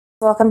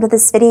Welcome to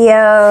this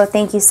video.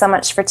 Thank you so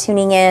much for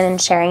tuning in and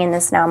sharing in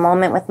this now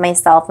moment with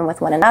myself and with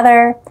one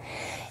another.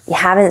 If you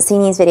haven't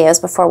seen these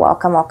videos before,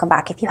 welcome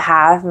back. If you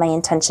have, my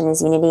intention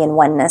is unity and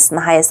oneness in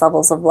the highest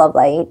levels of love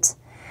light.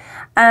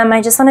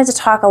 I just wanted to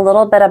talk a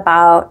little bit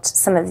about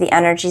some of the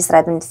energies that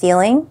I've been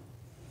feeling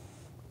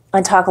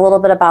and talk a little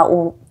bit about,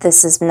 well,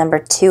 this is number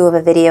 2 of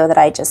a video that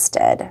I just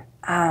did.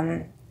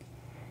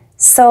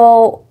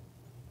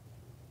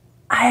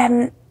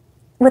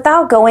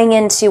 Without going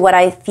into what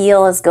I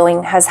feel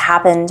has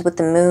happened with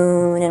the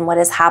moon and what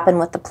has happened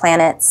with the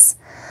planets,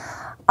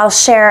 I'll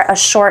share a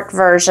short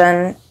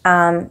version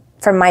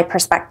from my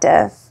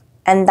perspective,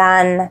 and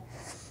then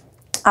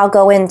I'll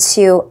go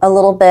into a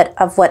little bit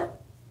of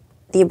what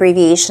the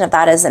abbreviation of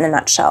that is in a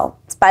nutshell.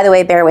 By the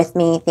way, bear with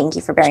me. Thank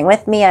you for bearing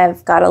with me.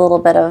 I've got a little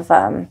bit of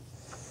an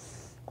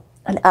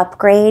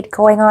upgrade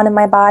going on in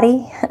my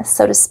body,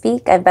 so to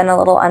speak. I've been a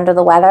little under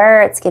the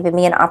weather. It's given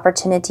me an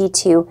opportunity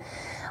to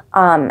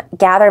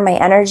gather my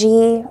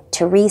energy,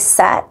 to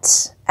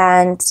reset,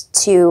 and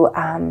to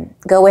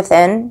go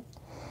within,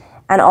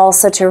 and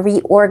also to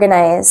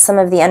reorganize some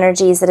of the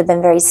energies that have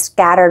been very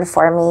scattered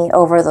for me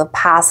over the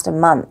past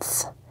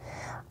month.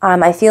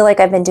 I feel like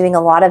I've been doing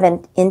a lot of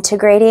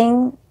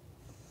integrating,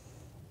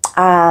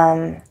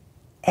 and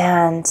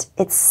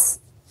it's,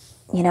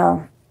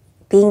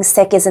 being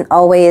sick isn't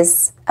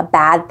always a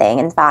bad thing.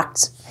 In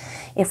fact,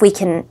 if we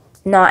can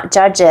not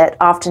judge it,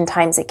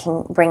 oftentimes it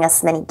can bring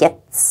us many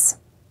gifts.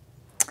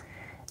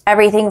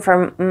 Everything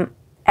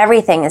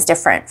is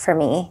different for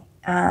me,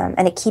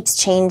 and it keeps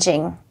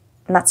changing,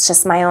 and that's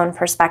just my own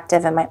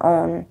perspective and my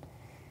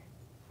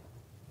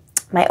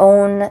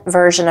own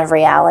version of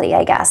reality,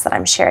 I guess, that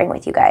I'm sharing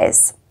with you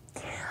guys.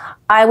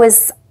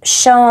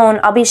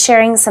 I'll be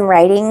sharing some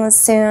writings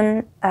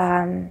soon.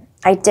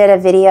 I did a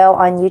video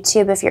on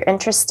YouTube, if you're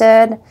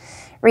interested,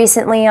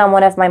 recently on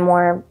one of my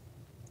more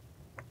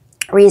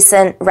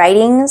recent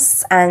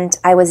writings, and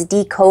I was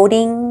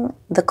decoding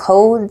the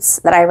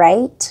codes that I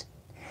write.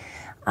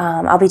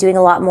 I'll be doing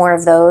a lot more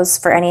of those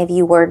for any of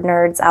you word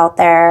nerds out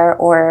there,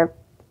 or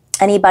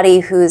anybody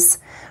who's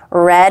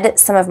read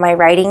some of my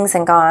writings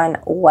and gone,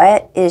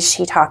 what is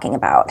she talking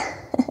about?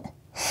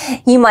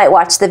 You might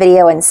watch the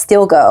video and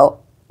still go,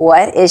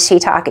 what is she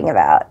talking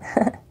about?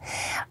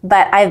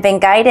 But I've been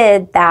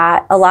guided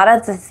that a lot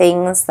of the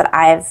things that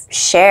I've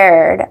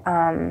shared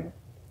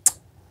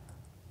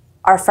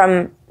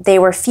they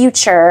were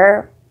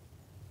future.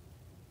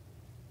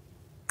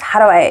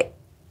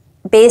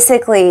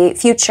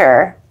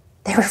 Future.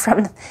 They were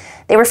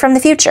from the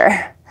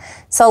future.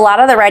 So a lot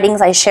of the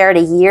writings I shared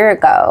a year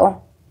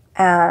ago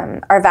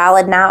are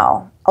valid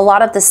now. A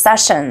lot of the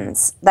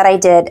sessions that I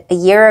did a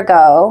year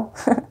ago,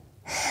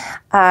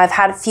 I've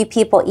had a few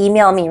people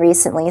email me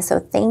recently, so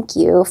thank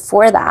you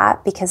for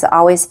that, because it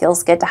always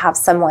feels good to have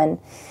someone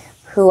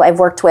who I've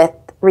worked with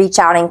reach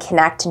out and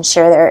connect and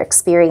share their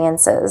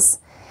experiences.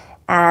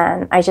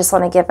 And I just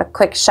want to give a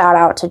quick shout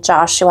out to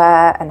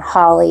Joshua and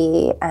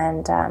Holly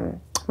and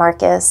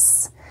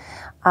Marcus.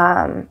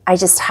 I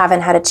just haven't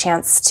had a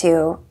chance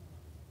to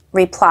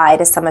reply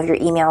to some of your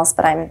emails,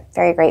 but I'm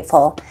very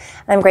grateful.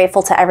 And I'm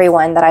grateful to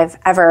everyone that I've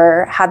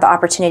ever had the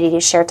opportunity to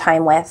share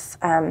time with.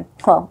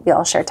 Well, we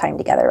all share time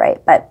together,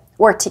 right? But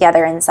work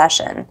together in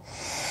session.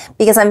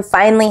 Because I'm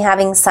finally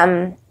having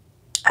some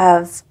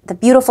of the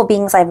beautiful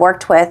beings I've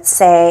worked with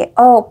say,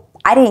 oh,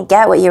 I didn't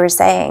get what you were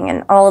saying.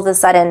 And all of a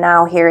sudden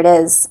now here it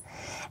is.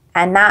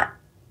 And that,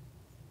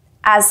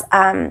 as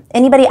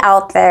anybody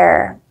out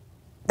there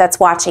that's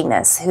watching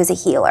this who's a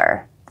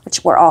healer,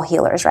 which we're all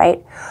healers,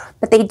 right?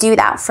 But they do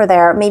that for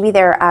maybe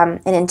they're an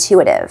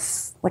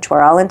intuitive, which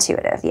we're all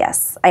intuitive.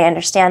 Yes, I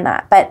understand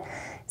that. But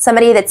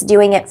somebody that's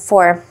doing it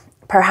for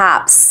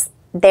perhaps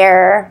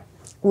their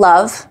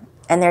love,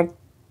 and they're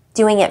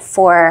doing it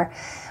for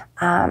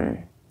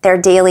their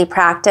daily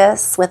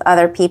practice with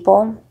other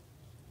people.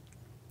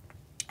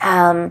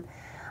 I'd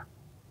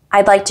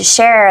like to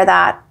share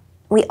that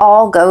we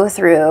all go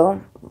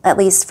through, at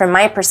least from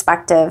my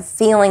perspective,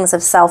 feelings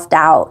of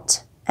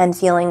self-doubt and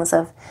feelings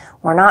of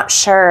we're not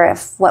sure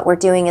if what we're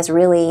doing is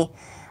really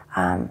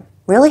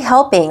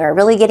helping or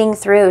really getting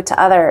through to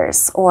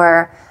others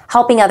or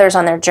helping others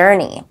on their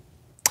journey.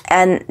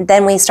 And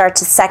then we start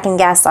to second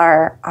guess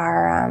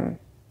our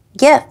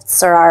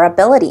gifts or our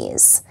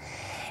abilities.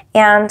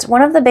 And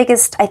one of the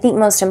biggest, I think,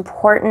 most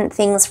important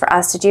things for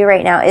us to do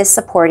right now is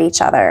support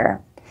each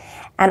other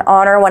and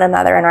honor one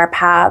another in our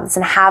paths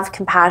and have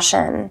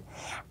compassion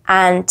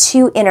and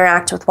to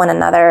interact with one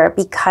another,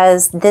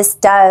 because this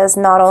does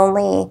not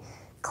only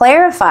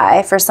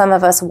clarify for some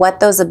of us what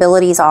those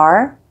abilities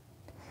are,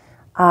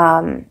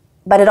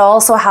 but it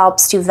also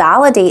helps to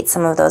validate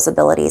some of those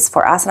abilities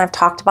for us. And I've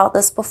talked about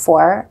this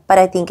before, but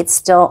I think it's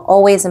still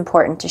always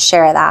important to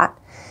share that.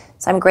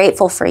 So I'm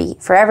grateful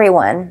for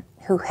everyone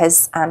who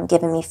has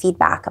given me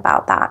feedback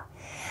about that.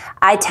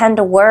 I tend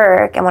to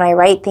work, and when I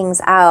write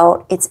things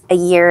out, it's a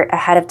year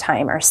ahead of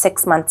time or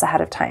 6 months ahead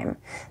of time.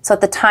 So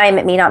at the time,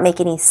 it may not make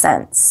any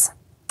sense.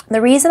 The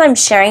reason I'm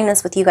sharing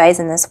this with you guys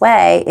in this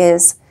way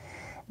is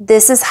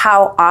this is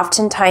how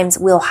oftentimes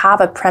we'll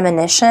have a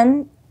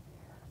premonition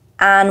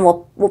and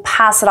we'll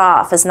pass it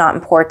off as not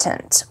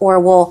important, or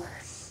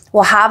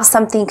we'll have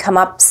something come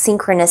up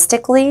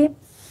synchronistically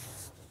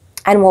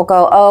and we'll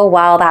go, oh,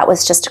 well, that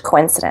was just a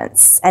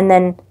coincidence. And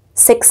then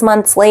 6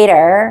 months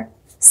later,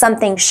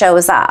 something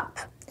shows up.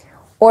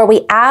 Or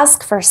we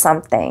ask for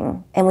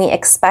something and we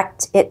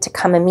expect it to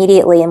come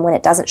immediately, and when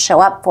it doesn't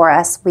show up for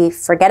us, we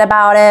forget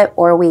about it,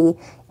 or we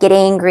get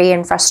angry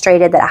and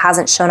frustrated that it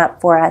hasn't shown up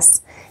for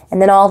us.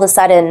 And then all of a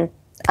sudden,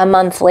 a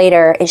month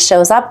later, it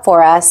shows up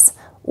for us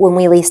when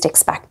we least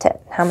expect it.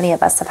 How many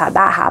of us have had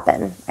that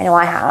happen? I know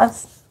I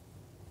have.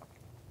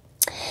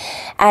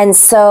 And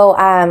so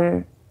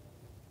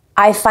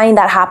I find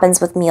that happens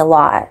with me a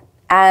lot.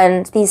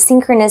 And these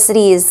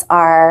synchronicities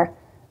are,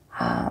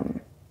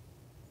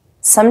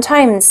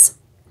 sometimes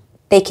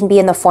they can be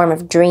in the form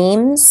of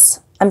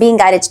dreams. I'm being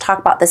guided to talk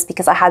about this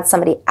because I had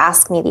somebody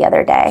ask me the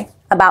other day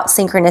about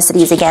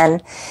synchronicities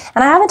again,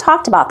 and I haven't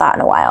talked about that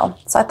in a while.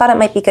 So I thought it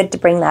might be good to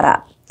bring that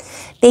up.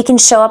 They can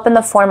show up in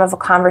the form of a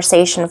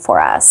conversation for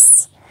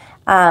us.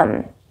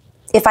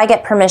 If I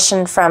get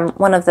permission from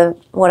one of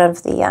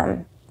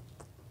the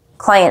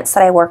clients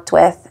that I worked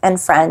with and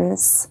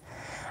friends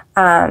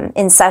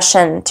in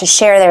session to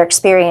share their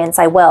experience,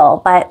 I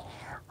will. But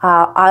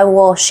I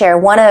will share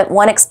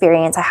one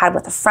experience I had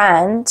with a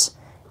friend.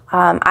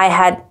 I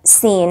had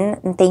seen,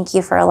 and thank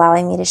you for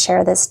allowing me to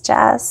share this,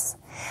 Jess.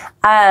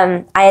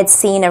 I had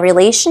seen a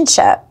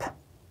relationship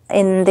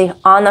on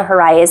the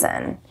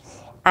horizon,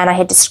 and I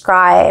had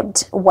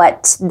described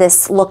what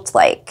this looked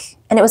like,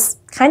 and it was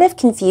kind of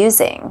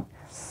confusing.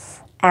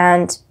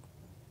 And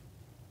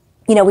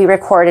we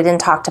recorded and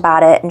talked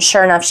about it, and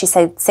sure enough, she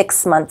said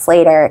 6 months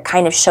later, it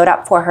kind of showed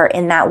up for her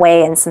in that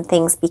way, and some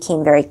things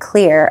became very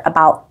clear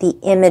about the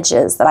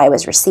images that I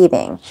was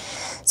receiving.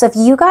 So if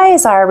you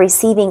guys are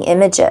receiving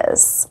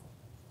images,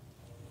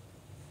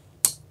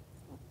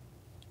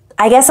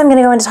 I guess I'm going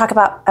to go into talk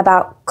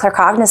about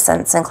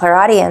claircognizance and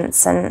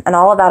clairaudience and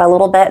all of that a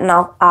little bit, and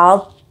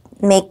I'll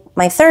make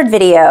my third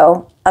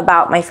video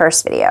about my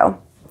first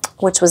video,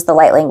 which was the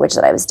light language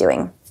that I was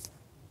doing,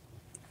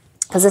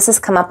 because this has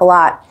come up a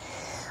lot.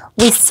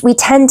 We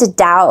tend to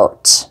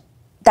doubt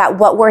that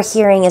what we're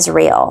hearing is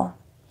real.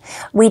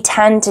 We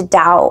tend to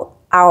doubt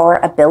our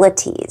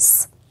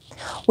abilities.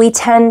 We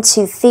tend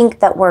to think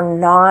that we're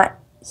not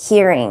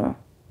hearing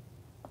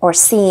or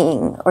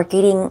seeing or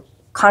getting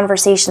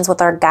conversations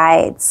with our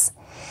guides.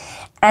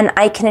 And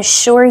I can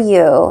assure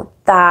you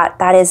that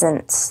that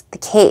isn't the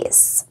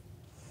case.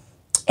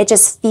 It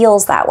just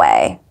feels that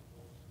way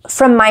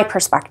from my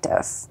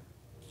perspective.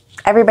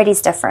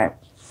 Everybody's different.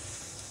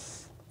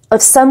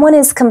 If someone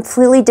is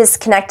completely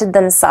disconnected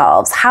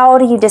themselves, how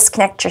do you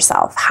disconnect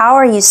yourself? How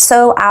are you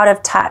so out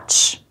of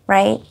touch,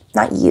 right?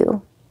 Not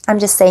you. I'm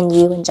just saying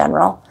you in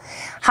general.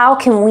 How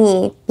can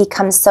we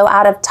become so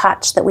out of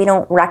touch that we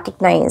don't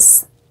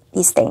recognize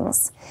these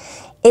things?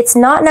 It's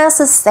not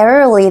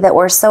necessarily that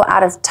we're so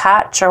out of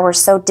touch or we're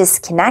so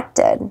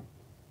disconnected.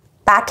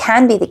 That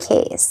can be the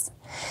case.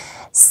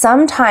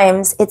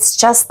 Sometimes it's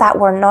just that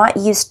we're not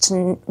used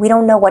to, we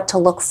don't know what to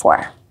look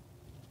for.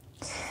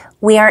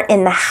 We aren't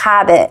in the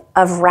habit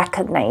of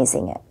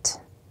recognizing it.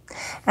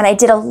 And I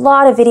did a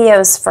lot of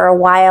videos for a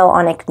while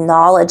on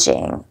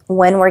acknowledging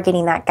when we're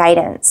getting that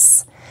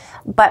guidance.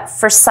 But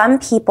for some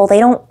people, they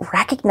don't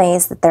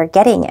recognize that they're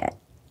getting it,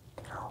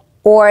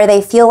 or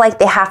they feel like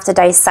they have to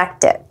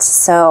dissect it.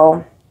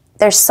 So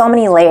there's so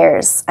many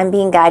layers. I'm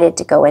being guided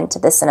to go into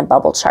this in a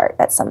bubble chart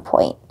at some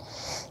point.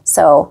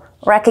 So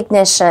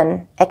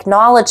recognition,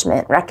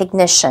 acknowledgement,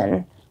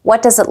 recognition.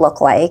 What does it look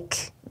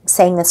like? I'm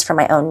saying this for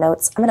my own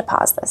notes. I'm going to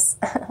pause this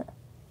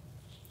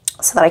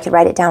so that I could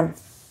write it down.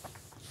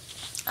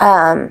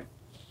 And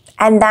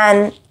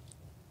then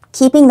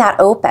keeping that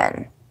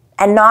open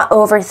and not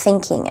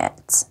overthinking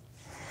it.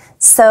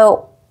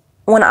 So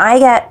when I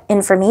get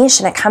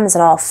information, it comes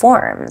in all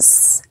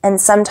forms.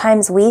 And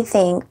sometimes we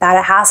think that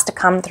it has to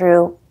come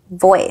through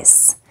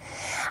voice.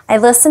 I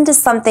listened to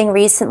something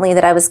recently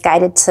that I was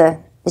guided to,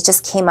 it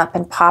just came up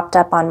and popped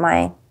up on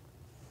my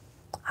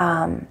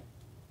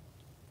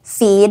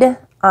feed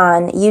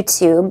on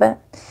YouTube.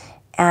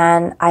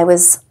 And I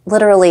was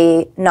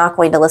literally not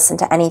going to listen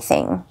to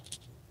anything.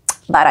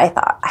 But I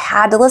thought I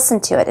had to listen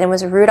to it. And it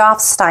was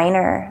Rudolf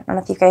Steiner. I don't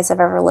know if you guys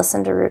have ever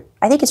listened to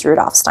I think it's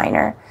Rudolf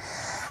Steiner.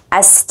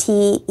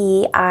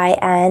 Steiner.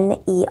 And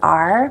he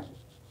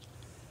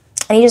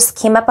just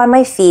came up on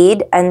my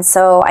feed. And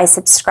so I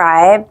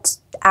subscribed.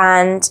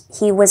 And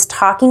he was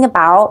talking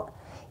about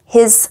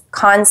his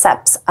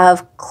concepts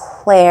of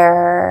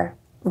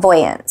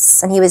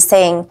clairvoyance. And he was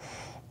saying,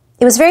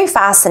 it was very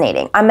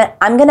fascinating. I'm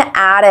going to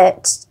add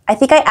it. I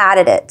think I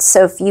added it.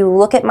 So if you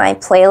look at my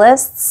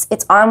playlists,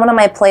 it's on one of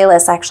my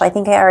playlists. Actually, I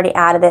think I already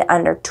added it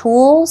under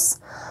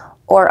Tools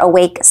or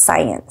Awake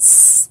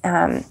Science.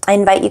 I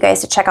invite you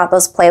guys to check out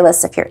those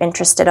playlists if you're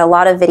interested. A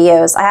lot of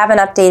videos. I haven't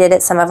updated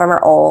it. Some of them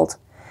are old.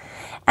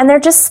 And they're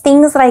just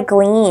things that I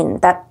glean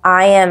that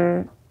I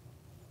am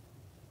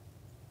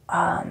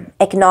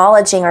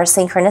acknowledging are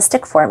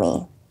synchronistic for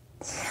me.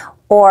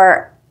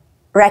 Or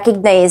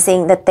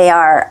recognizing that they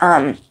are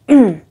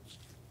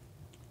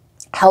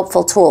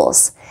helpful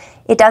tools.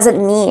 It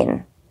doesn't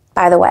mean,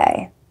 by the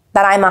way,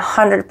 that I'm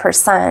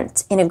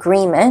 100% in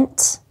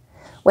agreement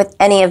with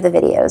any of the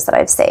videos that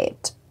I've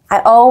saved. I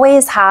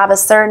always have a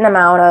certain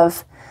amount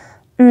of,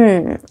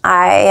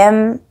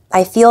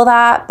 I feel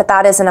that, but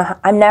that isn't,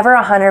 I'm never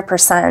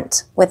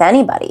 100% with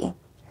anybody.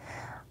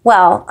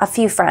 Well, a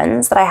few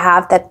friends that I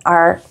have that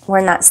we're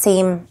in that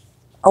same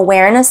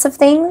awareness of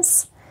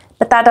things,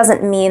 but that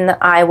doesn't mean that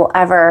I will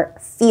ever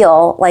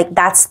feel like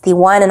that's the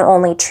one and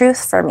only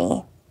truth for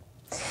me.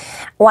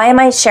 Why am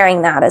I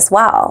sharing that as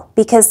well?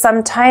 Because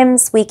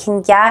sometimes we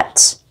can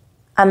get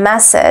a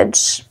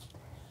message,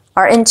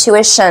 our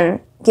intuition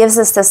gives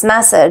us this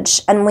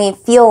message, and we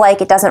feel like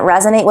it doesn't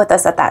resonate with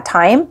us at that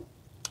time,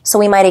 so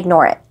we might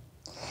ignore it.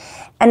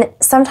 And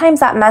sometimes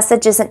that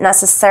message isn't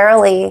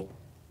necessarily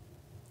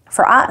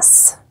for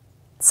us.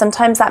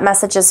 Sometimes that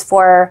message is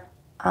for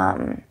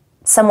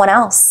someone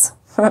else.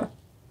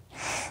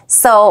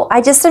 So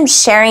I just am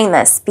sharing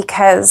this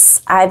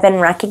because I've been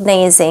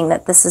recognizing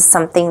that this is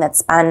something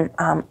that's been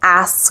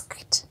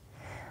asked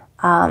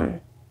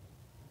in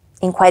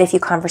quite a few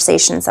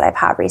conversations that I've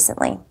had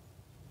recently.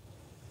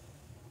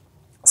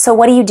 So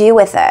what do you do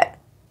with it?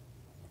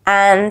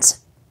 And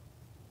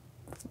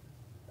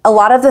a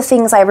lot of the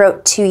things I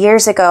wrote 2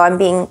 years ago, I'm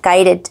being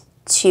guided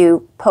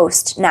to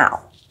post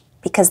now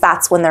because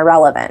that's when they're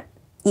relevant,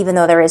 even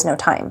though there is no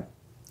time.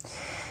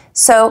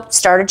 So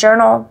start a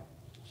journal,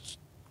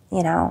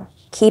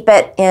 keep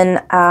it in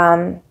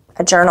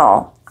a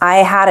journal. I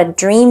had a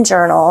dream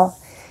journal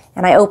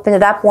and I opened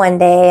it up one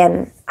day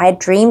and I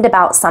dreamed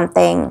about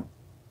something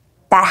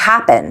that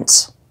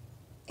happened.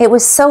 It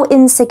was so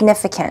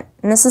insignificant.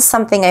 And this is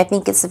something I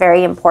think is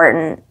very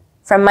important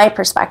from my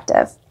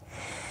perspective.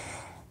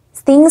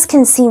 Things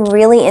can seem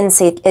really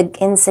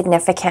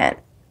insignificant.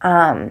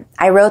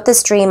 I wrote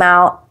this dream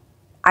out.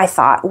 I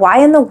thought, why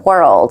in the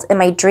world am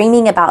I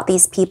dreaming about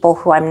these people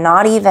who I'm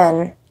not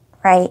even,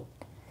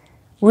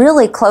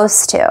 really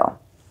close to?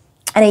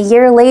 And a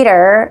year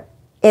later,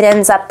 it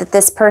ends up that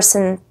this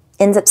person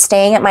ends up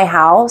staying at my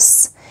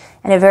house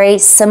in a very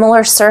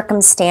similar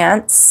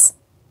circumstance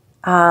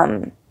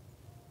I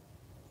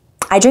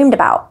dreamed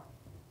about.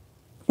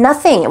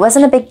 Nothing. It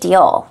wasn't a big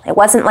deal. It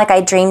wasn't like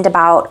I dreamed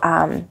about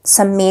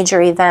some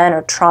major event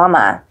or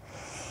trauma.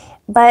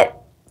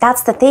 But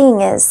that's the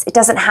thing, is it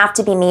doesn't have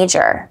to be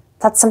major.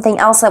 That's something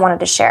else I wanted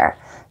to share.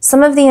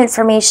 Some of the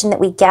information that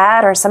we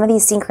get or some of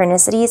these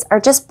synchronicities are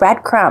just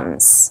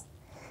breadcrumbs.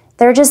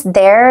 They're just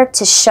there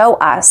to show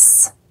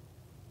us,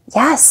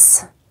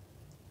 yes,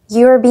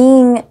 you're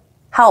being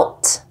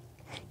helped.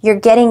 You're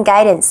getting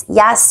guidance.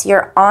 Yes,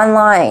 you're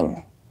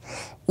online.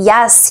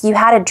 Yes, you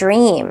had a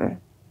dream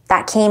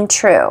that came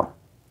true.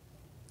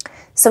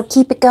 So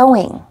keep it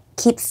going.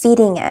 Keep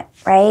feeding it,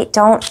 right?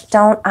 Don't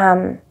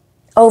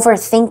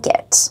overthink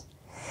it.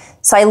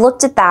 So I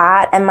looked at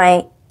that and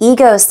my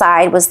ego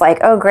side was like,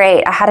 oh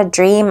great, I had a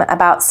dream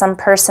about some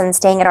person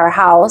staying at our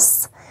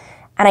house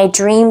and I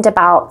dreamed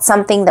about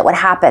something that would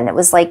happen. It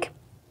was like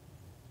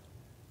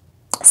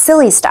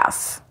silly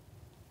stuff,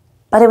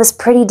 but it was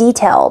pretty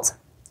detailed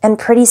and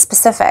pretty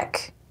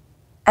specific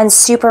and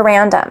super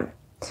random.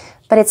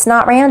 But it's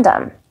not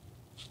random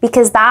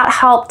because that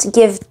helped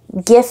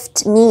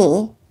gift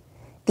me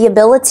the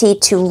ability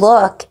to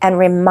look and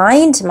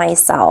remind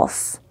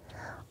myself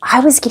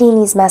I was getting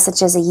these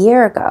messages a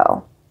year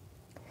ago.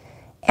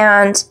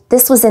 And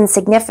this was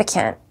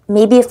insignificant.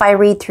 Maybe if I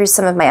read through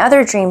some of my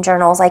other dream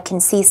journals, I can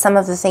see some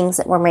of the things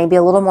that were maybe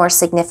a little more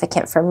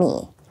significant for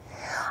me.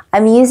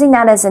 I'm using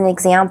that as an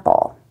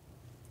example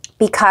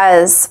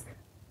because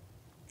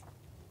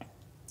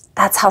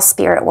that's how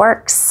spirit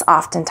works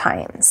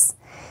oftentimes.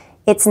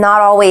 It's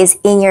not always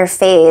in your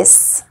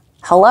face,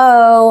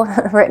 hello,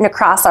 written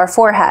across our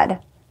forehead.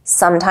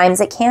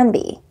 Sometimes it can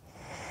be.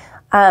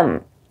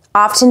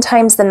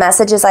 Oftentimes the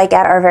messages I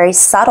get are very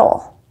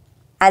subtle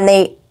and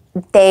they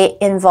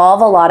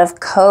involve a lot of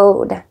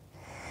code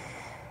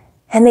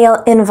and they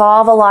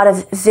involve a lot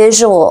of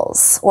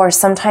visuals, or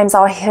sometimes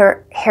I'll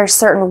hear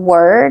certain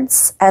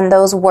words and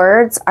those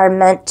words are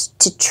meant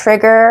to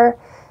trigger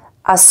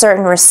a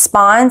certain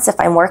response if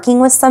I'm working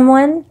with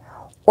someone,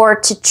 or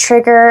to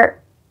trigger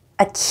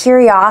a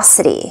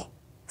curiosity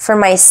for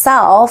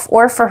myself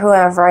or for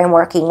whoever I'm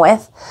working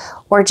with,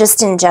 or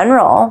just in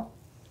general,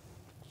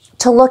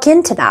 to look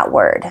into that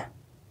word.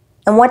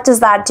 And what does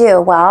that do?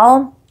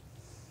 Well,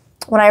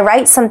 when I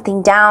write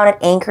something down, it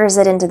anchors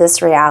it into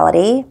this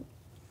reality.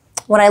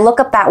 When I look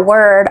up that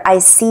word, I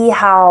see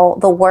how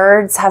the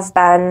words have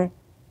been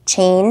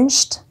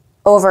changed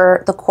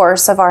over the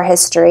course of our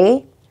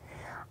history.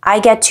 I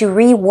get to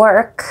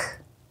rework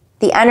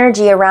the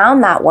energy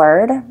around that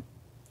word.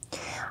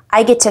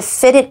 I get to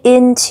fit it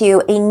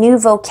into a new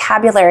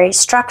vocabulary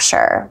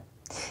structure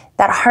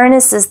that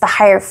harnesses the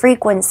higher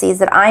frequencies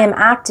that I am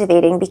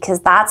activating,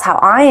 because that's how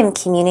I am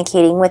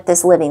communicating with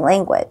this living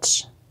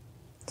language.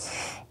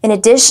 In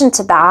addition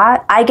to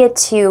that, I get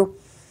to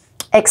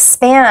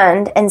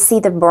expand and see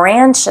the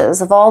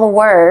branches of all the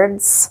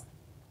words,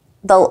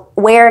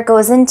 where it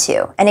goes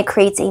into, and it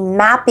creates a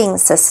mapping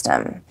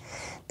system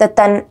that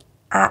then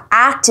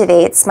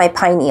activates my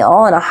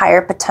pineal and a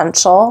higher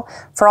potential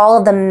for all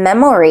of the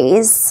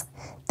memories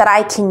that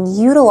I can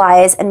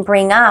utilize and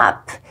bring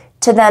up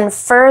to then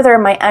further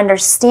my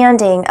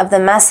understanding of the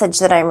message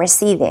that I'm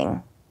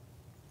receiving,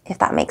 if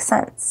that makes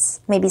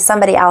sense. Maybe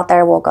somebody out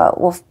there will go,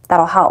 well,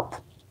 that'll help.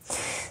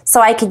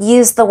 So I could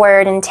use the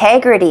word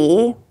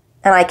integrity,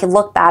 and I could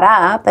look that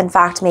up. In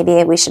fact,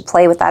 maybe we should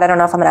play with that. I don't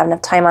know if I'm gonna have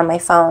enough time on my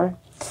phone.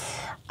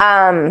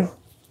 All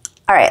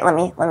right, let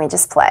me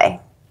just play.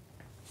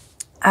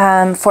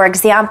 For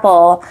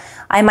example,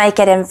 I might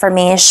get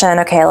information.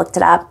 Okay, I looked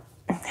it up.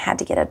 I had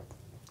to get a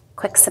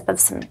quick sip of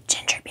some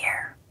ginger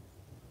beer.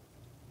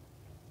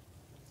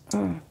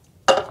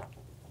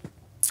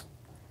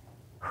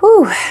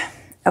 Whew.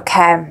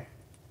 Okay,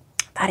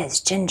 that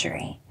is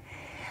gingery.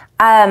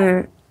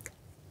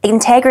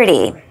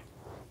 Integrity.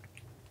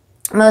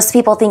 Most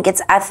people think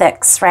it's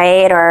ethics,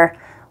 right? Or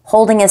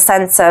holding a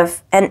sense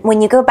of, and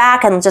when you go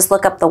back and just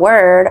look up the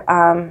word,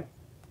 on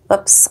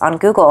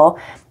Google,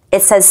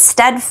 it says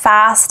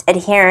steadfast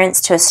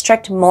adherence to a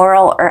strict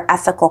moral or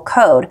ethical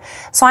code.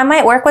 So I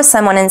might work with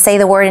someone and say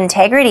the word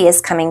integrity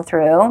is coming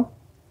through.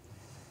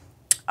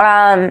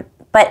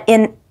 But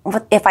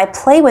if I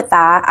play with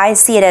that, I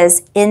see it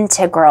as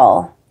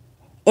integral,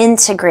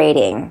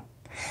 integrating.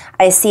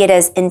 I see it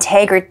as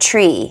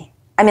integrity.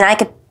 I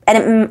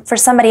mean, for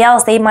somebody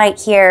else, they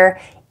might hear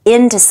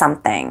into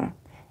something,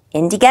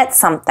 in to get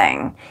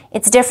something.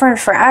 It's different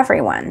for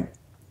everyone.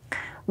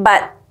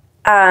 But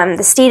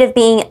the state of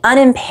being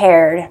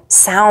unimpaired,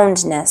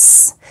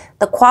 soundness,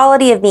 the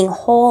quality of being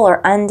whole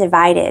or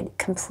undivided,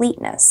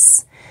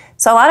 completeness.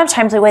 So a lot of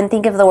times we wouldn't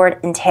think of the word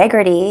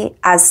integrity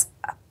as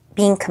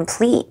being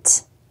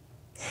complete.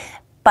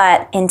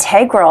 But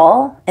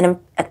integral,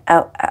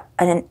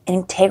 an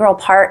integral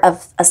part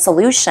of a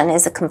solution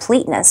is a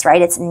completeness,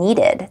 right? It's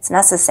needed, it's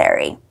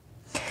necessary.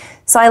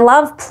 So I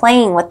love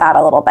playing with that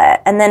a little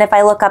bit. And then if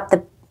I look up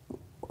the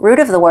root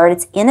of the word,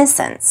 it's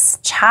innocence,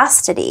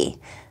 chastity,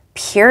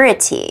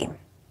 purity,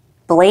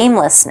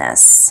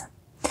 blamelessness,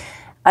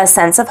 a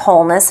sense of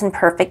wholeness and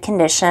perfect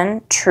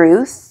condition,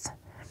 truth.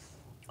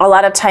 A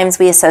lot of times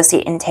we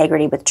associate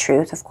integrity with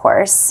truth, of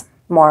course,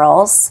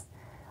 morals.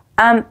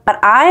 But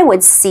I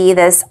would see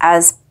this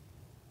as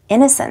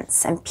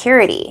innocence and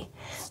purity.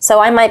 So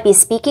I might be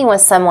speaking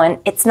with someone,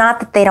 it's not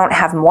that they don't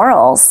have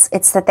morals,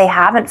 it's that they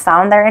haven't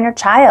found their inner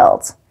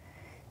child.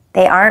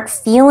 They aren't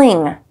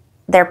feeling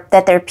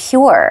that they're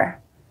pure.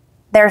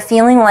 They're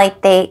feeling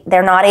like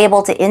they're not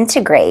able to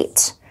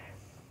integrate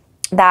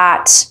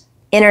that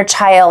inner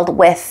child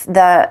with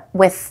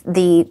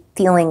the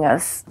feeling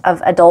of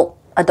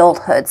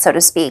adulthood, so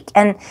to speak.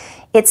 And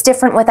it's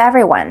different with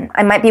everyone.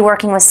 I might be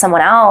working with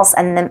someone else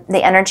and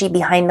the energy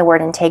behind the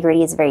word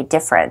integrity is very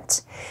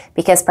different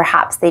because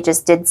perhaps they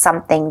just did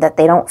something that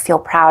they don't feel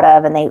proud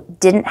of and they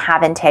didn't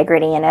have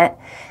integrity in it.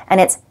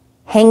 And it's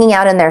hanging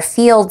out in their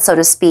field, so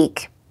to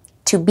speak,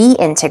 to be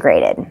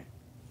integrated.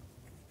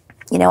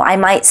 You know, I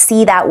might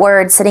see that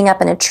word sitting up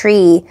in a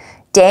tree,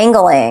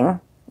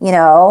 dangling, you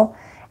know,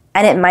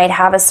 and it might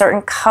have a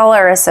certain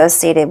color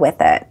associated with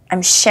it.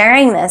 I'm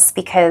sharing this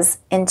because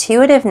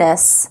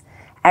intuitiveness,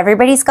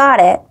 everybody's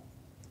got it.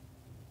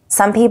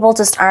 Some people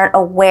just aren't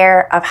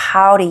aware of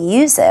how to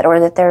use it or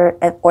that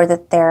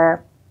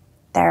they're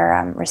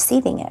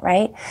receiving it,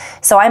 right?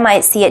 So I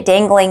might see it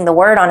dangling the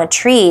word on a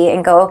tree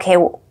and go, okay,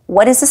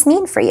 what does this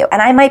mean for you?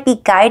 And I might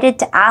be guided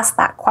to ask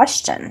that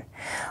question.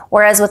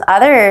 Whereas with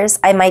others,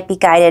 I might be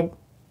guided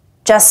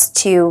just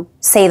to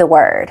say the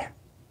word.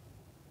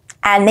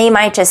 And they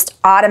might just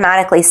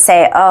automatically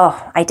say,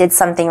 oh, I did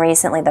something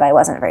recently that I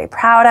wasn't very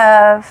proud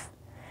of.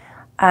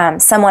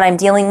 Someone I'm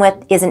dealing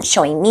with isn't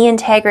showing me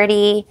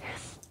integrity.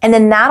 And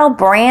then that'll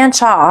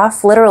branch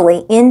off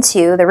literally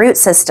into the root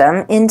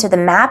system, into the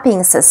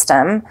mapping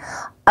system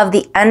of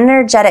the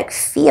energetic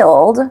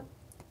field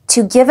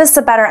to give us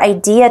a better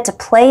idea to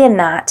play in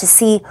that, to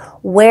see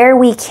where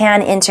we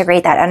can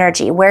integrate that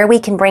energy, where we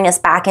can bring us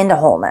back into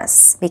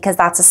wholeness, because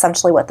that's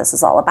essentially what this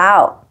is all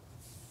about.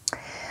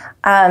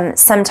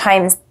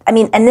 Sometimes, I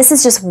mean, and this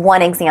is just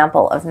one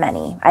example of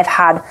many. I've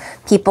had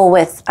people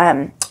with,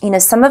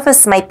 some of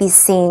us might be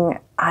seeing,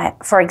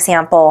 for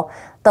example,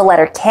 the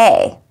letter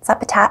K. Is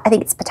that I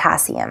think it's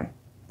potassium.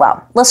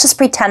 Well, let's just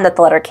pretend that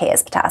the letter K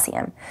is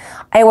potassium.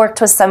 I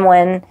worked with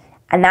someone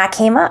and that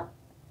came up.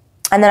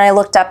 And then I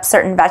looked up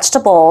certain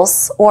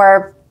vegetables,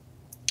 or,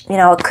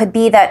 it could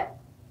be that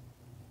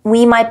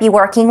we might be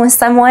working with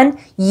someone.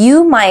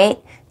 You might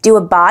do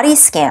a body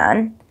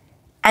scan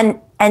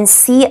and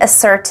see a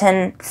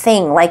certain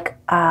thing. Like,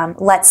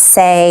 let's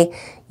say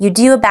you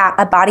do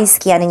a body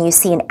scan and you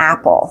see an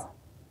apple,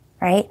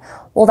 right?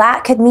 Well,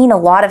 that could mean a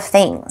lot of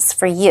things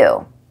for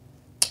you.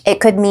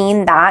 It could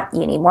mean that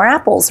you need more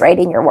apples, right,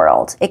 in your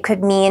world. It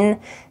could mean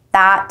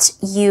that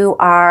you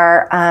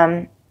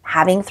are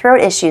having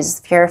throat issues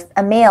if you're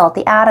a male,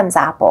 the Adam's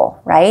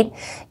apple, right?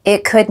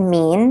 It could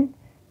mean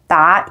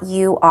that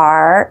you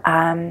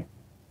are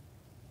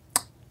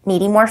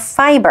needing more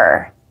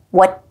fiber.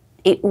 What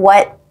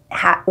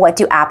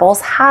do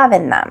apples have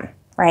in them,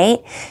 right?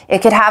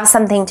 It could have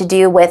something to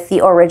do with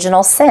the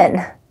original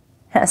sin,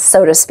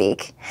 so to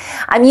speak.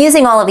 I'm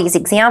using all of these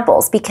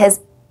examples because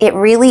it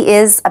really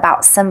is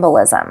about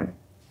symbolism.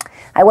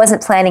 I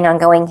wasn't planning on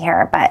going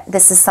here, but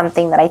this is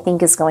something that I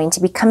think is going to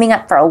be coming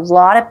up for a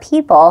lot of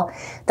people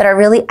that are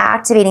really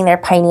activating their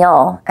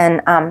pineal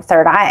and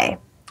third eye.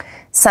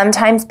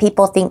 Sometimes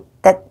people think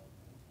that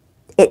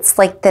it's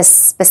like this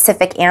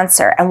specific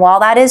answer. And while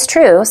that is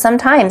true,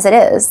 sometimes it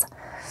is,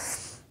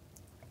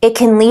 it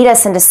can lead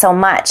us into so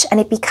much, and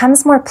it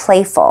becomes more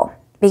playful.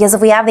 Because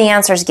if we have the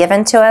answers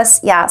given to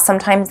us, yeah,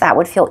 sometimes that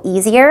would feel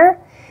easier.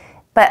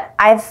 But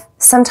I've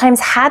sometimes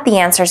had the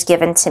answers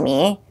given to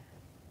me,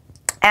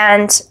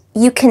 and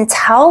you can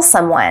tell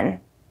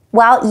someone,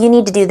 well, you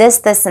need to do this,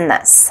 this, and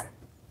this.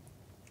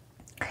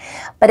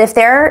 But if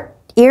their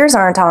ears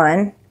aren't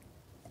on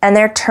and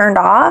they're turned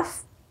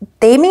off,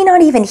 they may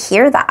not even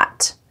hear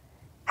that.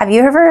 Have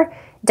you ever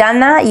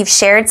done that? You've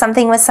shared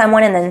something with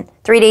someone and then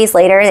 3 days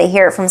later they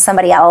hear it from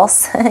somebody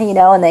else,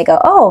 and they go,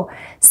 oh,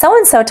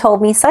 so-and-so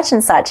told me such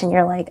and such. And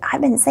you're like,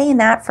 I've been saying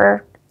that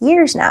for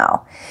years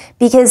now,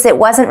 because they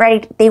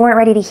weren't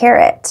ready to hear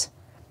it.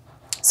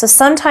 So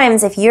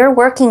sometimes if you're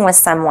working with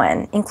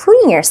someone,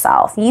 including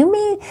yourself,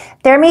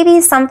 there may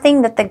be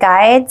something that the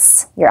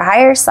guides, your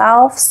higher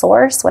self,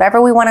 source,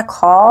 whatever we want to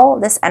call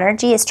this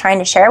energy, is trying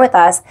to share with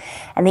us.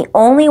 And the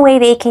only way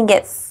they can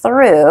get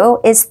through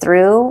is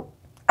through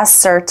a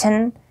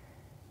certain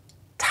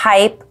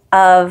type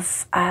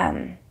of,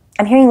 I'm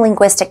hearing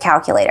linguistic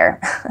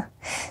calculator.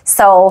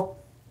 So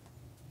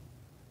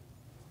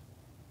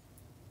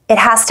it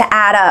has to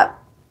add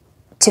up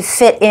to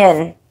fit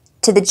in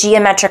to the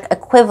geometric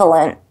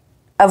equivalent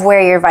of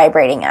where you're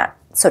vibrating at,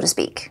 so to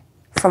speak,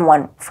 from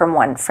one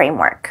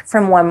framework,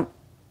 from one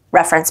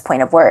reference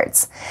point of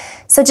words.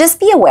 So just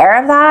be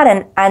aware of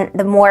that, and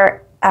the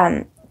more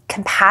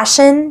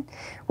compassion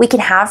we can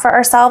have for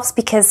ourselves,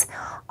 because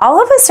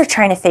all of us are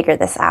trying to figure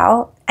this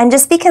out. And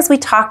just because we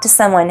talk to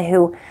someone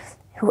who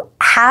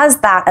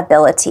has that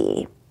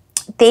ability,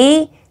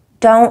 they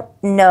don't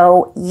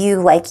know you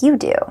like you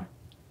do,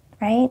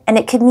 right? And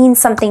it could mean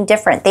something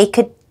different. They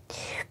could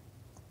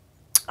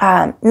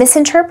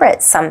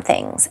misinterpret some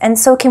things, and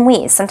so can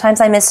we.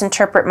 Sometimes I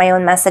misinterpret my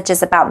own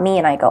messages about me,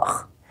 and I go,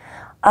 oh,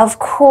 of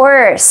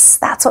course,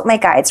 that's what my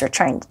guides are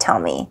trying to tell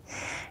me,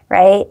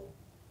 right?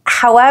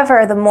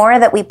 However, the more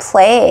that we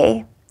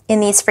play in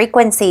these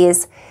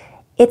frequencies,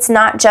 it's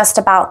not just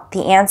about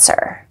the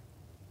answer.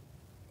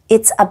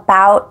 It's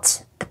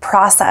about the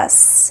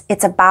process.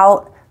 It's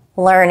about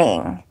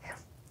learning.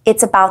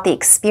 It's about the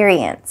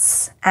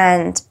experience.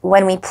 And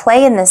when we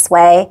play in this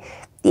way,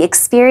 the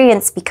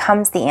experience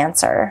becomes the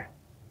answer.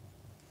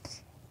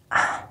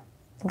 I'm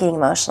getting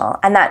emotional.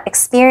 And that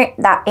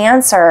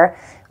answer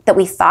that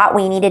we thought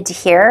we needed to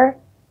hear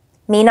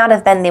may not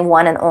have been the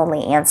one and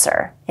only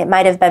answer. It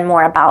might have been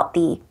more about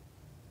the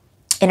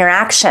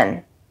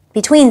interaction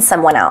between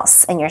someone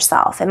else and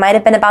yourself. It might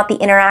have been about the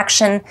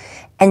interaction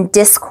and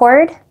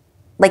discord,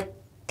 like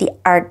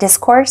our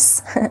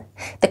discourse,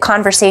 the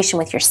conversation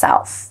with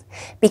yourself.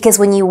 Because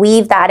when you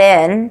weave that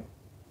in,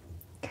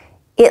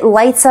 it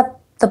lights up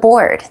the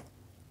board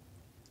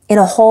in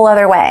a whole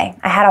other way.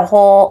 I had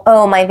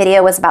my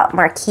video was about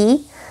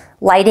marquee,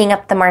 lighting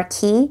up the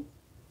marquee.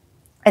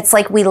 It's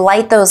like we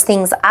light those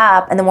things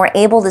up, and then we're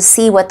able to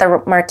see what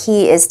the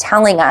marquee is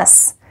telling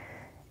us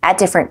at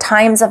different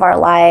times of our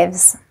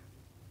lives,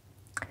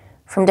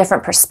 from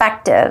different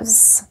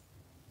perspectives,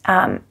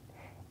 and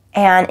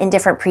in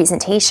different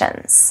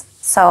presentations.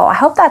 So I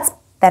hope that's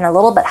been a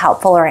little bit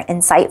helpful or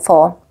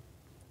insightful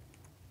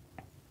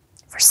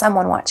for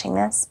someone watching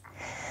this.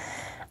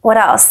 What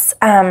else?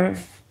 I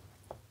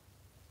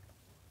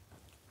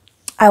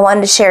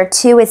wanted to share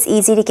too, it's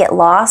easy to get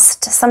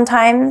lost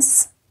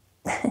sometimes.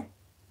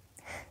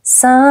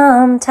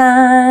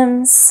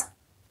 Sometimes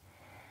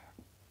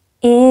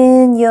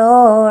in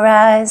your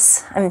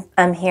eyes.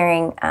 I'm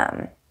hearing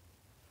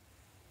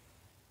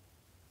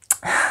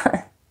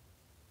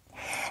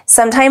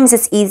sometimes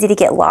it's easy to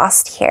get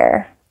lost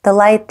here. The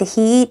light, the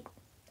heat,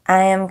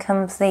 I am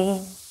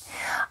complete.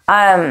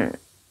 I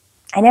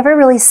never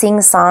really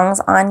sing songs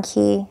on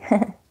key.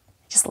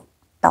 Just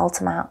belt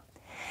them out.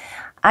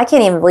 I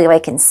can't even believe I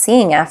can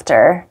sing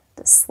after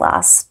this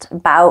last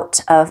bout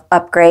of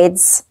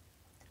upgrades.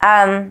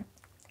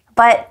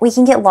 But we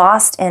can get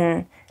lost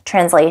in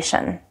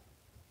translation.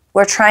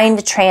 We're trying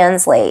to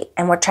translate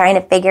and we're trying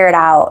to figure it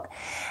out.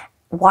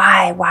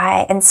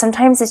 Why? And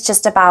sometimes it's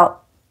just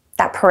about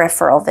that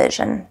peripheral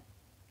vision,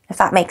 if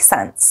that makes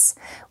sense.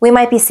 We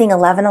might be seeing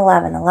 11,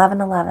 11,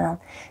 11, 11.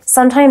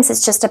 Sometimes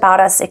it's just about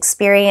us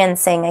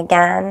experiencing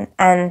again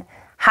and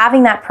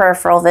having that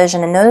peripheral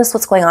vision and notice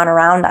what's going on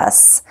around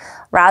us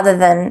rather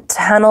than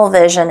tunnel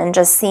vision and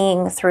just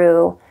seeing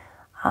through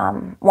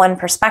one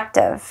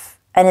perspective.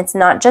 And it's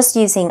not just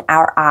using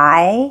our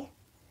eye,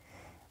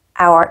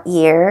 our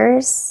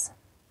ears.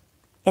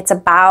 It's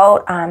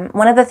about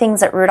one of the things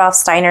that Rudolf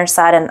Steiner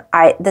said, and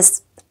I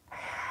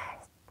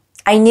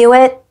knew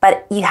it,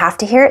 but you have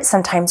to hear it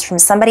sometimes from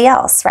somebody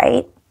else,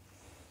 right?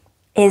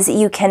 Is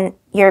your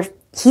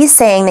he's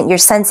saying that you're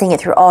sensing it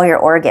through all your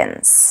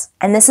organs.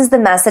 And this is the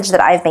message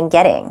that I've been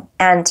getting.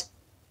 And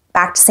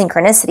back to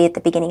synchronicity at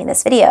the beginning of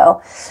this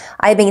video,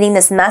 I've been getting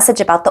this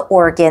message about the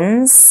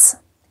organs.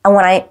 And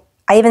when I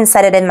even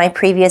said it in my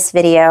previous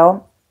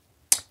video,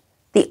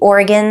 the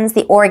organs,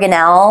 the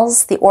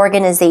organelles, the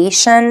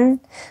organization,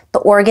 the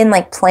organ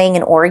like playing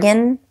an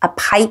organ, a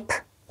pipe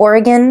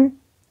organ.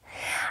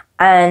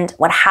 And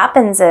what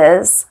happens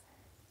is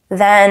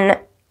then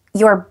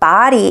your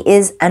body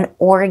is an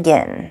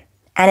organ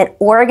and it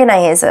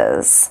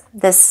organizes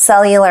this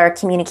cellular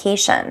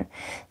communication.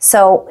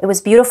 So it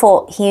was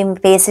beautiful. He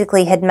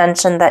basically had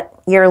mentioned that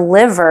your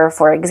liver,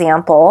 for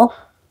example,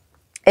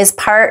 is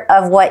part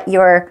of what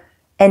your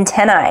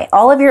antennae,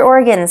 all of your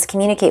organs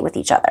communicate with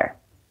each other.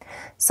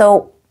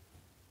 So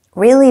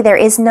really there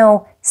is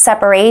no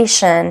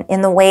separation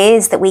in the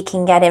ways that we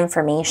can get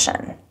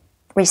information,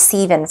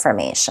 receive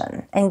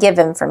information, and give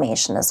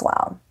information as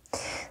well.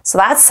 So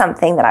that's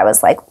something that I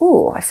was like,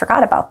 ooh, I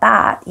forgot about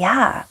that.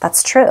 Yeah,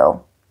 that's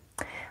true.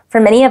 For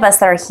many of us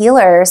that are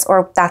healers,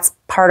 or that's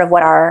part of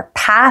what our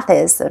path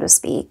is, so to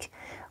speak,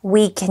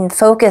 we can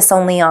focus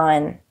only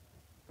on,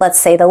 let's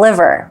say, the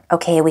liver.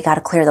 Okay, we got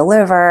to clear the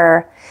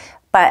liver.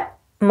 But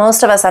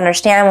most of us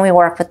understand when we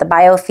work with the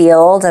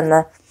biofield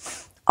and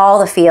all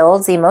the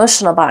fields, the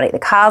emotional body, the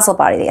causal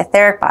body, the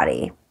etheric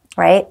body,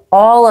 right?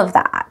 All of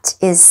that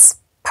is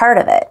part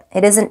of it.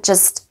 It isn't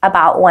just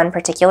about one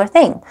particular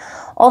thing.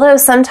 Although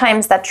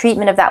sometimes that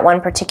treatment of that one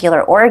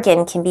particular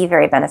organ can be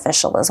very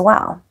beneficial as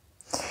well.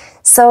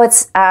 So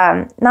it's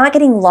not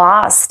getting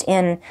lost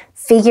in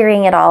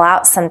figuring it all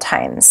out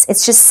sometimes.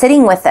 It's just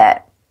sitting with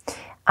it.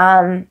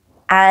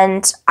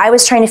 And I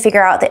was trying to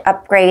figure out the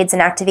upgrades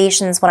and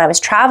activations when I was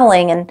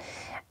traveling, and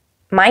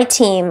my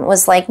team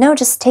was like, no,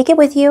 just take it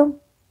with you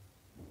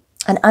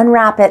and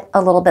unwrap it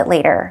a little bit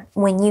later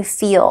when you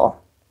feel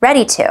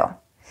ready to.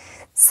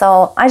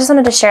 So I just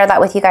wanted to share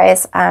that with you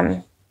guys.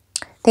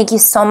 Thank you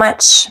so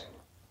much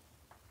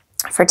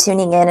for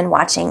tuning in and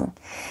watching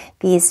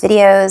these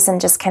videos and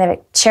just kind of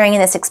sharing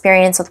in this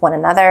experience with one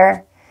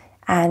another.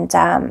 And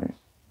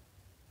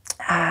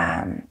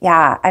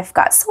yeah, I've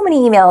got so many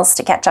emails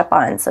to catch up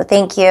on. So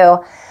thank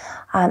you.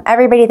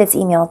 Everybody that's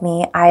emailed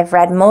me, I've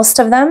read most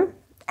of them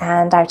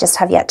and I just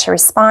have yet to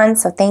respond.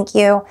 So thank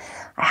you.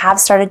 I have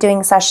started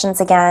doing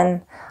sessions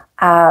again.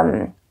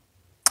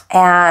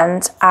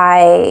 And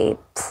I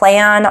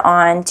plan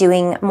on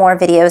doing more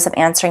videos of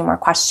answering more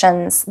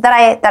questions that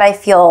I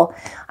feel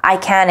I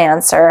can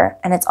answer,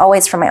 and it's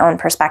always from my own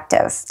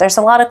perspective. There's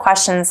a lot of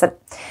questions that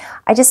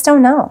I just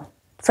don't know.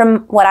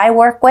 From what I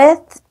work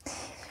with,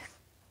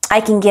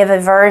 I can give a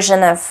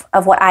version of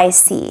what I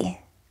see,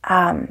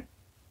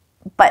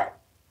 but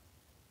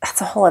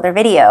that's a whole other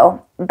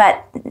video.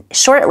 But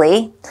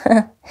shortly,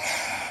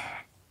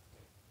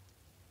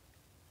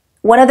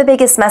 one of the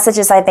biggest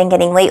messages I've been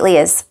getting lately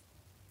is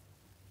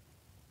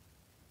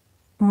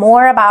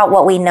more about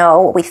what we know,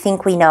 what we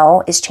think we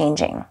know is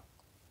changing.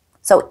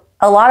 So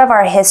a lot of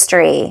our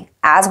history,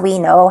 as we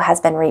know,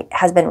 has been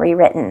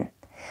rewritten.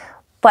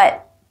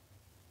 But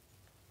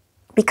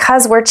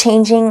because we're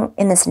changing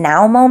in this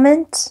now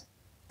moment,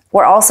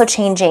 we're also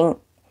changing,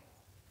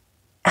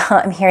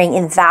 I'm hearing,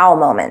 in thou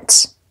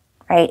moment,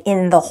 right?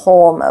 In the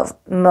whole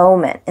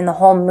moment, in the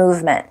whole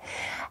movement.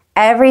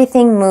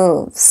 Everything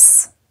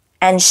moves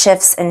and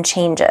shifts and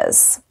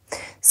changes.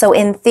 So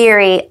in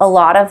theory, a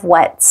lot of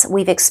what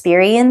we've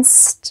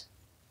experienced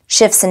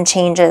shifts and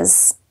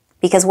changes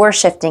because we're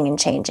shifting and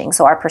changing.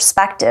 So our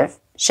perspective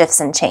shifts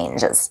and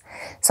changes.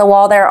 So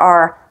while there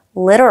are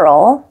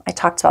literal, I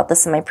talked about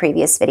this in my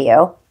previous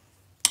video,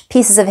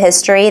 pieces of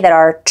history that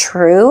are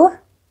true,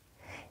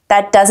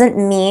 that doesn't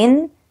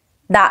mean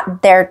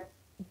that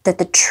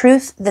the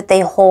truth that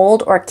they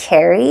hold or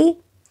carry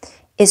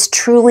is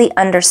truly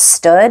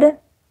understood,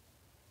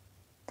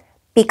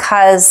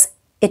 because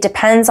it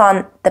depends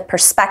on the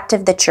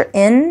perspective that you're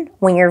in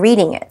when you're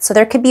reading it. So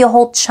there could be a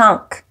whole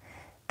chunk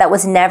that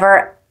was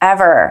never,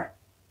 ever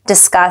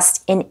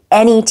discussed in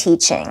any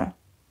teaching,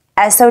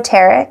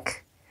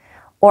 esoteric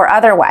or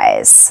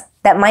otherwise,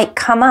 that might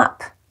come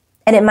up,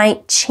 and it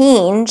might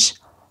change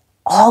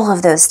all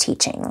of those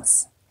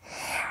teachings.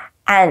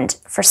 And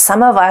for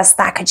some of us,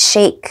 that could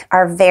shake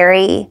our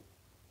very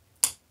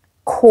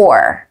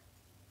core.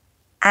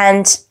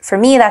 And for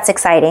me, that's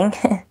exciting.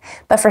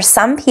 But for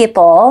some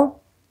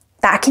people,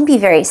 that can be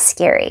very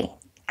scary.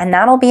 And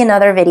that'll be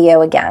another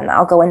video again.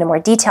 I'll go into more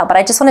detail, but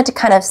I just wanted to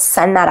kind of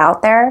send that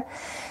out there,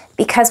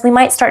 because we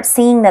might start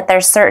seeing that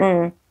there's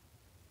certain,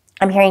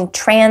 I'm hearing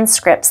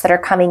transcripts that are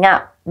coming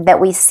up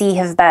that we see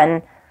have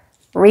been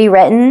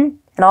rewritten,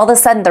 and all of a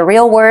sudden the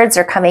real words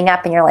are coming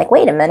up and you're like,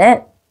 wait a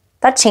minute,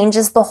 that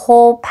changes the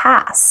whole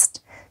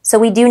past. So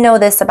we do know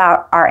this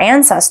about our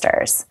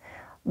ancestors,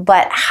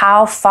 but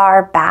how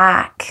far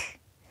back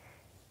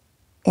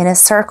in a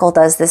circle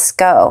does this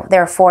go?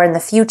 Therefore, in the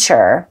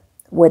future,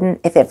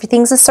 if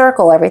everything's a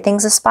circle,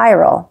 everything's a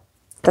spiral.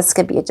 This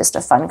could be just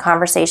a fun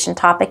conversation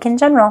topic in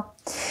general.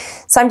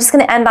 So I'm just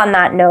going to end on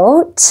that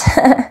note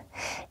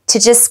to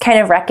just kind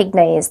of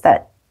recognize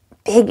that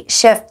big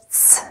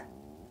shifts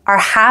are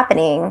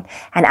happening.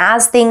 And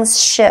as things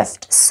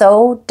shift,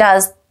 so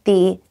does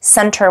the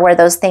center where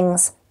those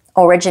things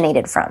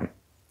originated from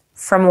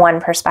one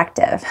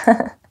perspective.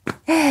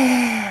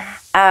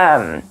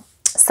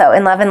 So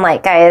in love and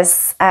light,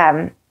 guys,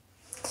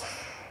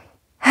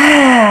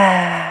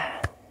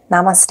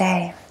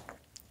 namaste.